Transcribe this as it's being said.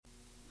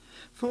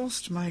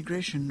Forced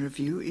Migration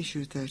Review,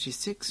 Issue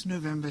 36,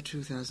 November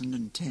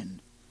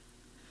 2010.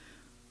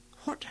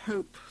 What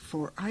Hope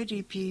for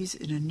IDPs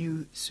in a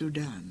New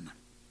Sudan?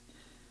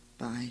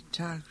 By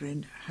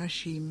Tagrin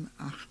Hashim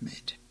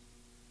Ahmed.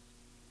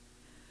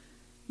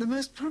 The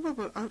most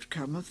probable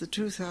outcome of the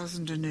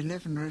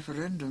 2011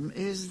 referendum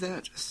is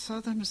that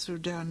southern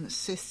Sudan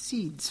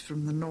secedes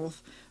from the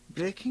north,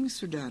 breaking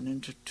Sudan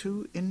into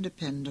two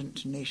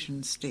independent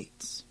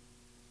nation-states.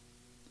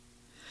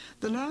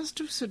 The last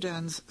of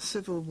Sudan's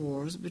civil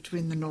wars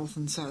between the north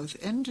and south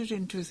ended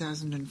in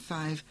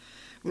 2005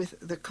 with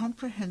the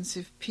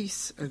Comprehensive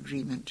Peace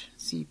Agreement,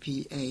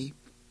 CPA.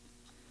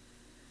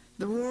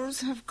 The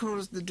wars have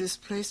caused the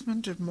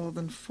displacement of more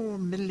than 4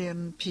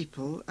 million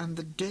people and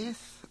the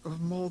death of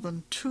more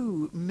than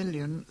 2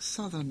 million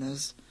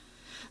southerners.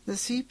 The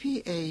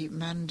CPA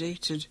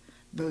mandated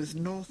both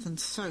north and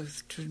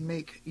south to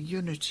make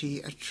unity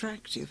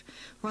attractive,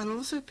 while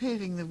also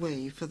paving the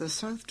way for the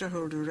south to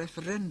hold a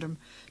referendum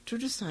to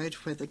decide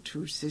whether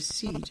to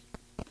secede.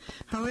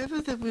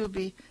 However, there will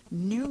be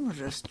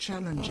numerous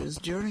challenges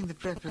during the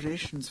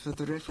preparations for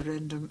the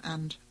referendum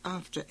and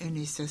after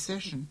any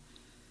secession.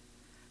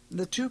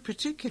 The two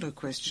particular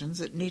questions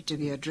that need to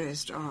be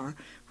addressed are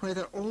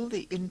whether all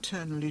the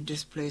internally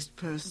displaced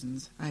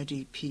persons,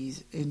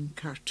 IDPs, in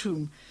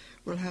Khartoum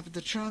will have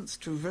the chance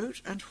to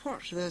vote and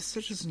what their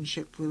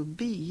citizenship will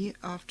be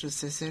after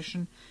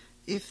secession,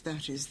 if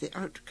that is the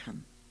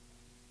outcome.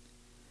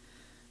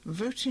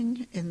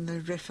 Voting in the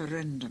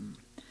referendum.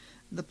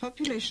 The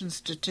population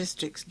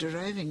statistics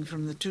deriving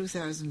from the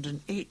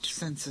 2008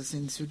 census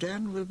in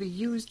Sudan will be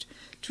used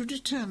to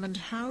determine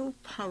how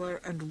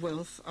power and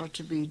wealth are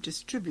to be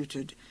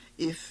distributed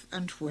if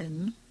and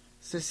when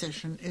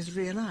secession is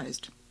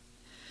realized.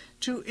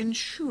 To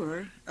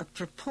ensure a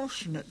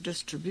proportionate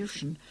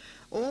distribution,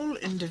 all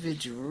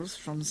individuals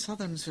from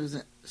southern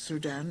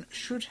Sudan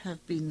should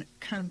have been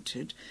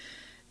counted,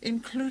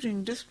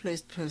 including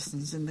displaced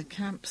persons in the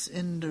camps in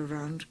and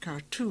around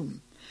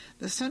Khartoum.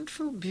 The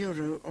Central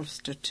Bureau of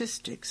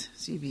Statistics,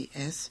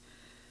 CBS,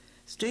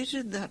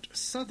 stated that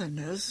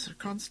southerners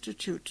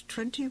constitute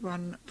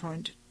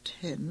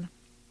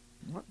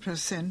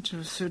 21.10%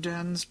 of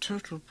Sudan's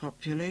total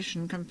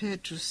population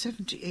compared to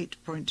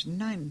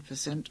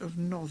 78.9% of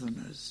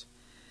northerners.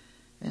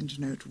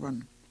 Endnote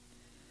 1.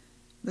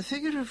 The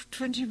figure of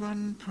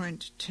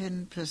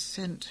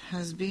 21.10%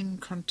 has been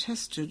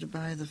contested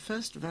by the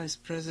first Vice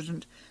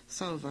President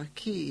Salva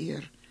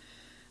Kiir,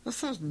 a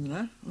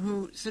southerner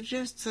who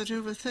suggests that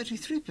over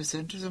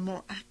 33% is a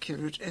more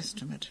accurate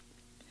estimate.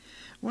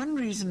 One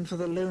reason for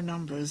the low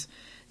numbers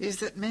is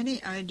that many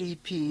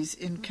IDPs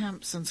in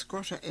camps and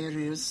squatter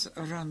areas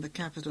around the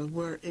capital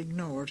were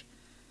ignored.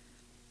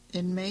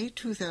 In May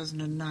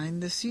 2009,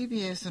 the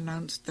CBS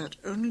announced that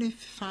only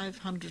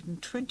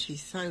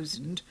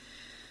 520,000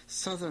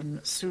 southern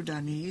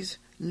Sudanese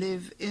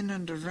live in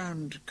and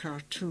around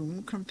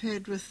Khartoum,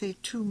 compared with the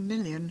 2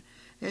 million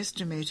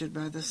estimated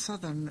by the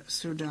Southern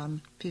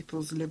Sudan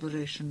People's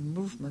Liberation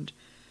Movement,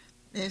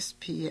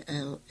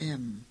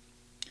 SPLM.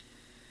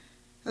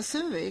 A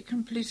survey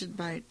completed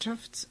by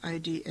Tufts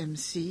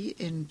IDMC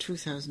in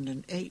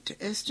 2008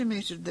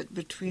 estimated that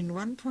between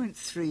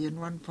 1.3 and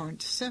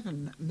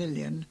 1.7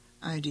 million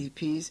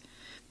IDPs,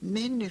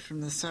 mainly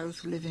from the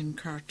south, live in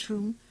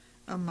Khartoum,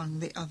 among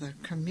the other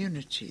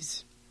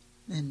communities.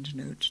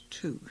 Endnote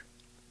 2.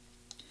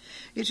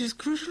 It is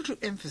crucial to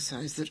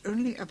emphasize that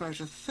only about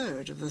a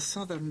third of the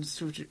southern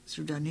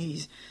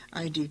Sudanese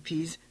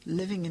IDPs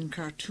living in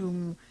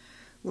Khartoum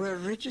were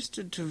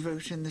registered to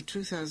vote in the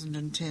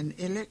 2010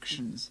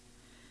 elections,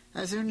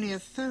 as only a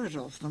third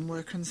of them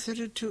were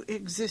considered to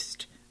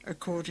exist,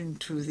 according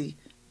to the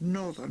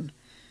Northern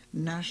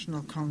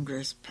National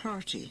Congress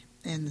Party,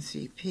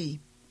 NCP.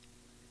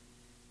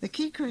 The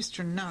key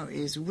question now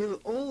is, will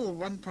all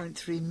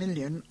 1.3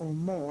 million or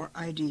more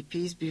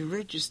IDPs be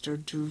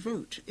registered to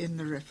vote in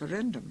the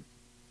referendum?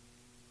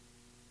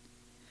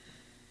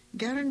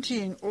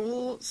 Guaranteeing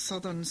all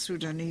southern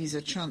Sudanese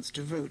a chance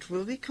to vote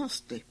will be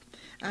costly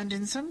and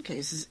in some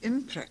cases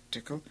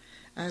impractical,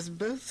 as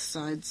both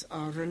sides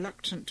are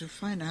reluctant to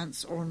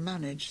finance or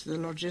manage the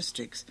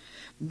logistics.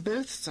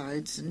 Both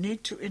sides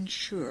need to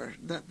ensure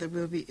that there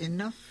will be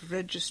enough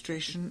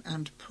registration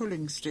and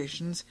polling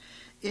stations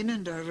in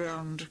and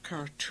around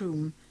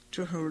Khartoum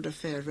to hold a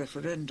fair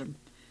referendum.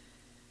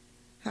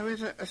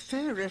 However, a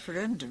fair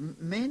referendum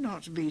may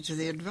not be to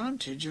the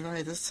advantage of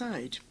either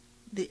side.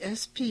 The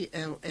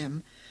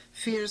SPLM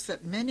fears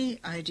that many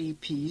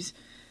IDPs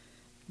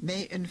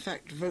may in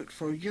fact vote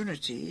for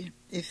unity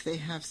if they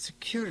have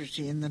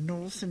security in the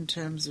north in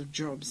terms of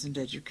jobs and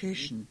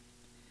education.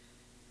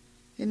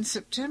 In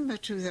September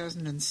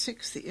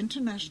 2006, the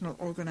International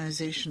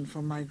Organization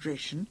for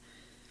Migration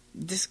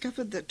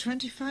discovered that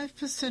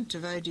 25%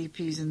 of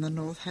IDPs in the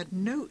north had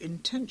no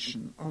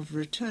intention of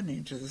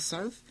returning to the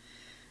south,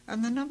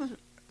 and the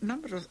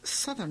number of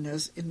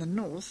southerners in the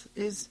north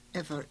is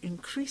ever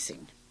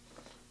increasing.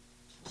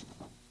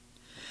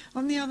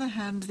 On the other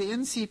hand, the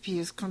NCP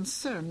is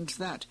concerned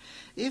that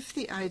if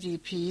the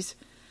IDPs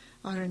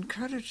are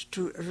encouraged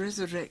to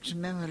resurrect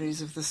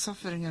memories of the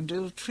suffering and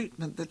ill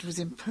treatment that was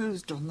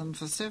imposed on them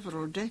for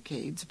several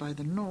decades by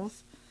the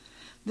North,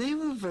 they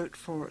will vote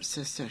for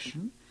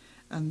secession,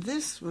 and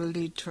this will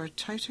lead to a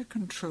tighter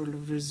control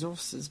of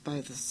resources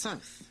by the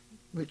South,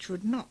 which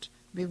would not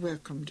be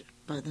welcomed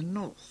by the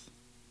North.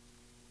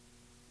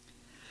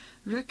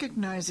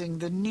 Recognizing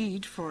the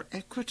need for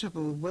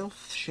equitable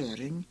wealth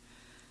sharing,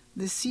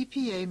 the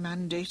CPA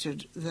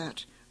mandated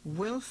that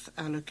wealth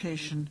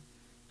allocation,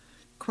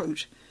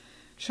 quote,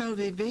 shall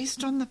be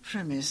based on the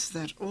premise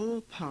that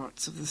all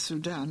parts of the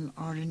Sudan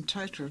are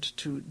entitled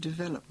to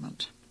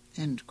development,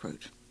 end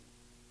quote.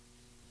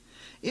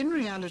 In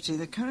reality,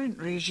 the current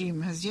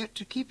regime has yet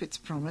to keep its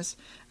promise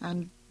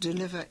and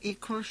deliver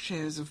equal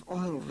shares of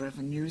oil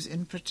revenues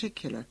in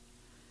particular.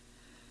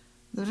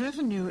 The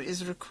revenue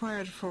is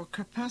required for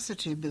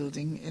capacity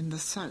building in the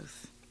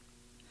south.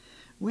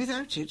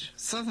 Without it,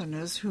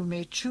 Southerners who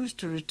may choose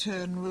to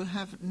return will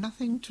have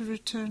nothing to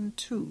return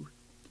to.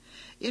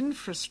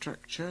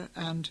 Infrastructure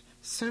and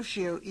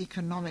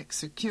socio-economic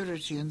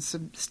security and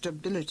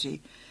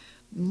stability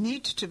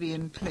need to be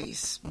in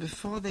place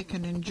before they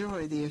can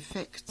enjoy the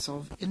effects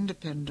of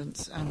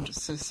independence and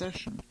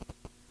secession.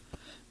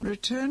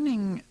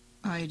 Returning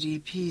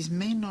IDPs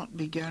may not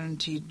be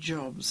guaranteed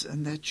jobs,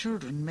 and their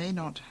children may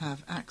not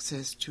have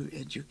access to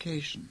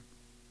education.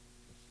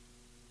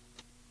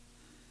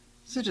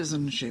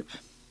 Citizenship.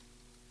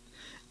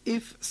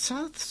 If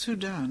South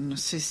Sudan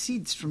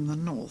secedes from the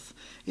North,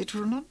 it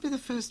will not be the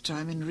first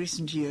time in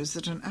recent years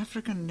that an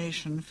African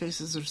nation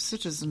faces a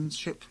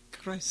citizenship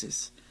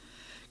crisis.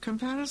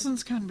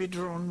 Comparisons can be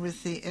drawn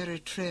with the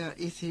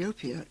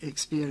Eritrea-Ethiopia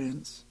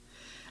experience.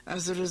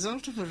 As a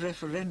result of a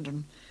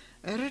referendum,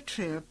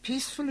 Eritrea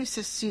peacefully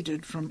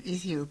seceded from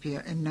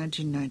Ethiopia in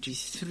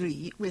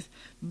 1993, with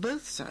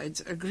both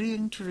sides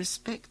agreeing to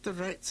respect the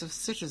rights of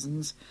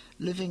citizens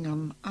living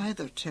on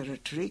either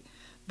territory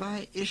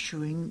by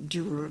issuing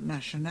dual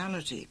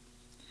nationality.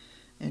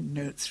 In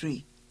Note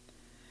 3.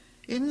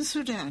 In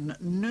Sudan,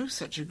 no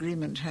such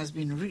agreement has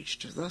been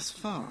reached thus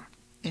far.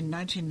 In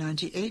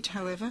 1998,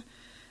 however,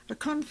 a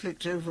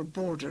conflict over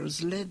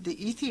borders led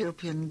the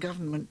Ethiopian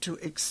government to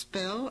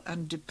expel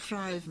and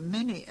deprive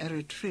many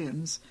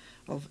Eritreans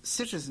of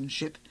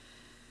citizenship,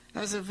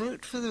 as a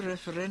vote for the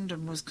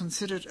referendum was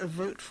considered a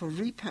vote for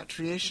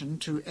repatriation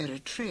to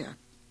Eritrea.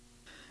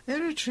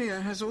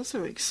 Eritrea has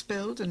also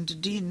expelled and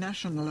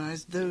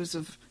denationalized those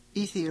of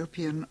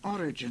Ethiopian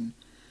origin.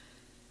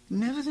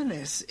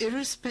 Nevertheless,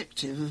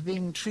 irrespective of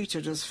being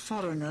treated as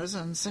foreigners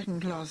and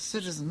second-class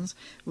citizens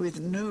with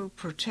no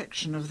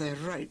protection of their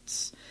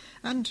rights,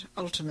 and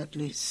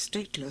ultimately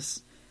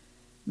stateless,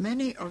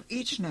 many of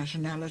each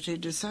nationality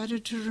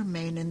decided to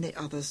remain in the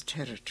other's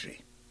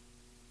territory.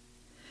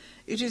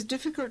 It is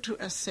difficult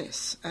to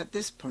assess at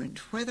this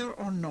point whether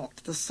or not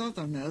the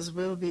Southerners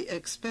will be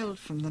expelled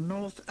from the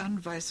North and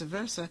vice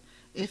versa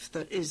if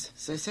there is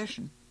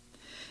secession.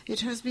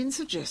 It has been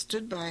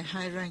suggested by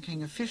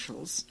high-ranking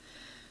officials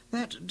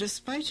that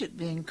despite it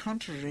being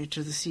contrary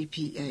to the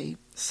CPA,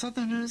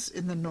 Southerners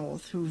in the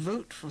North who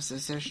vote for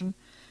secession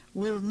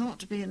will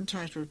not be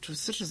entitled to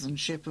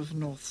citizenship of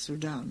North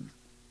Sudan.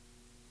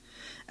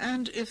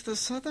 And if the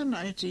Southern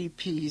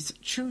IDPs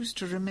choose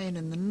to remain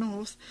in the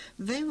North,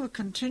 they will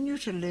continue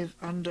to live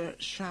under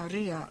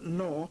Sharia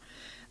law,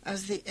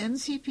 as the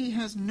NCP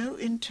has no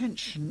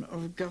intention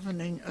of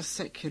governing a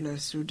secular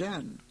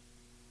Sudan.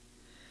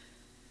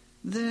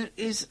 There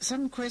is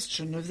some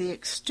question of the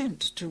extent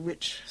to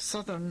which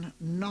Southern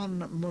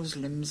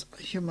non-Muslims'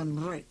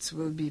 human rights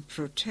will be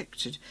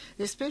protected,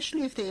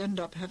 especially if they end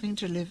up having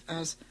to live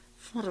as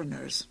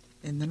foreigners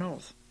in the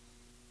North.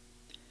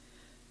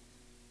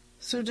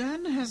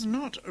 Sudan has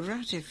not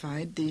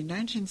ratified the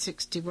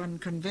 1961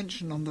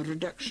 Convention on the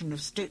Reduction of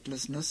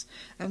Statelessness,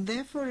 and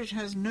therefore it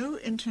has no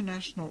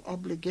international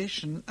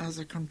obligation as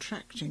a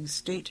contracting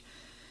state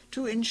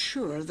to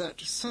ensure that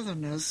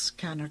Southerners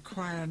can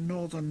acquire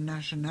Northern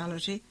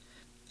nationality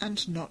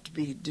and not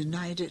be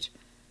denied it,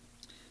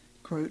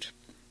 quote,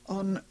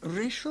 on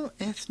racial,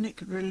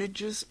 ethnic,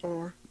 religious,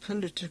 or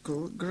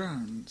political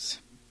grounds,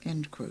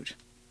 end quote.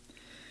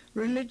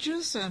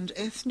 Religious and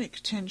ethnic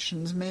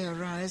tensions may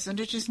arise, and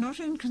it is not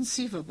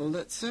inconceivable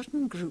that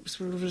certain groups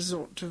will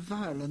resort to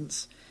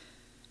violence.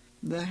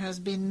 There has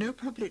been no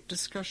public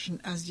discussion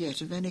as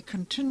yet of any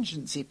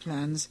contingency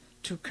plans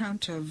to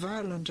counter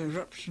violent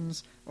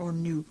eruptions or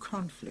new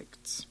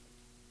conflicts.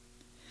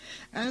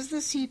 As the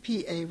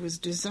CPA was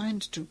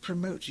designed to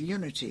promote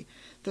unity,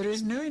 there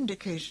is no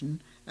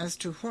indication as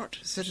to what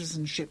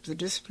citizenship the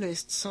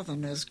displaced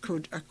Southerners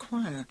could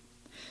acquire.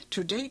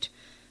 To date,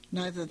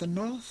 neither the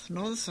North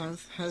nor the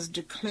South has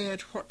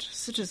declared what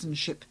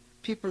citizenship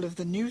people of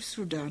the new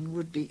Sudan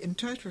would be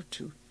entitled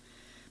to.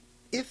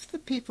 If the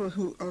people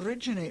who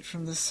originate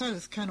from the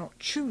South cannot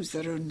choose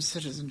their own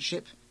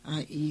citizenship,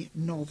 i.e.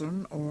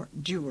 Northern or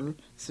dual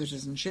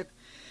citizenship,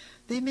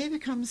 they may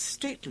become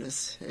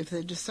stateless if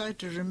they decide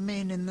to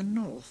remain in the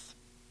North.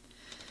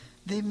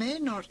 They may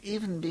not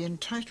even be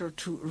entitled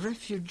to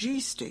refugee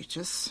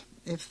status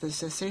if the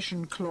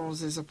cessation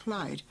clause is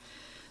applied.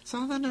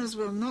 Southerners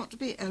will not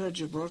be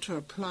eligible to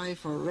apply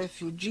for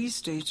refugee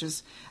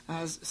status,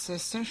 as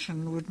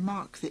secession would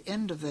mark the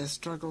end of their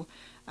struggle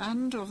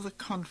and of the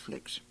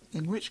conflict,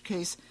 in which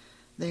case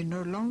they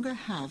no longer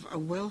have a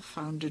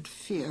well-founded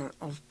fear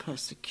of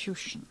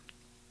persecution.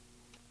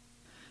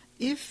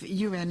 If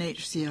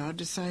UNHCR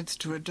decides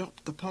to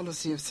adopt the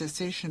policy of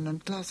cessation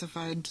and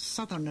classify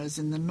Southerners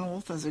in the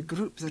North as a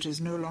group that is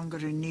no longer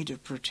in need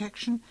of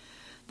protection,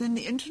 then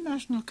the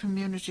international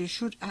community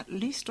should at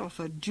least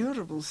offer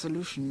durable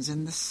solutions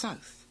in the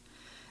South.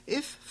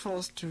 If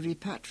forced to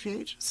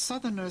repatriate,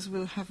 Southerners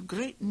will have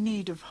great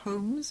need of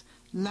homes,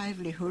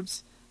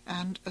 livelihoods,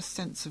 and a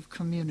sense of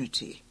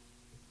community.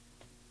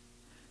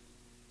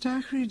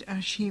 Tahrid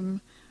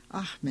Ashim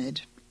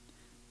Ahmed,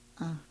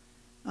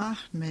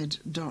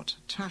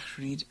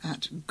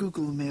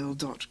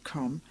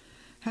 ahmed.tahrid@googlemail.com,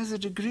 has a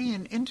degree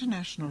in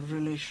international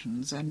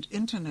relations and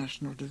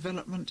international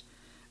development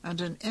and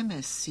an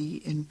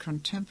MSc in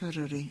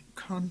contemporary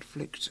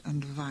conflict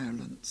and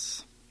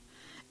violence.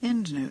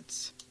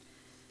 Endnotes.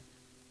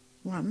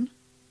 1.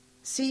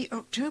 See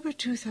October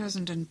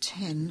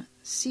 2010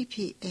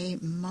 CPA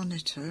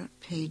Monitor,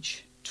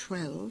 page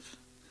 12,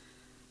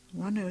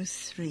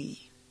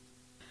 103.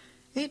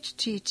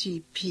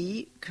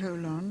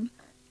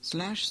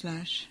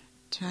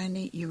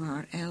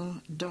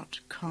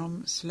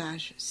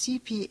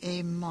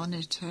 http://tinyurl.com/CPA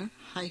Monitor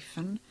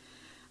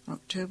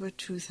October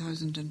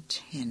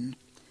 2010.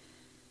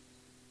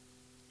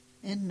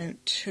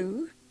 Endnote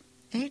 2.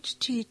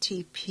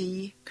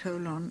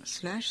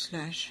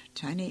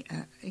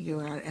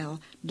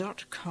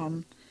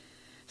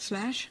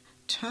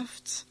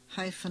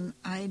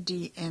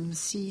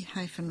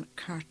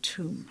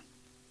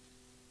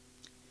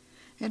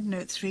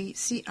 Endnote 3.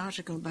 See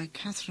article by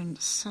Catherine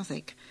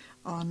Southwick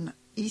on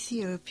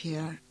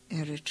Ethiopia,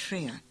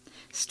 Eritrea,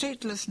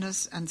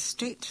 Statelessness and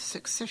State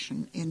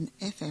Succession in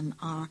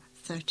FMR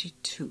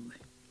 32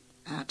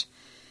 at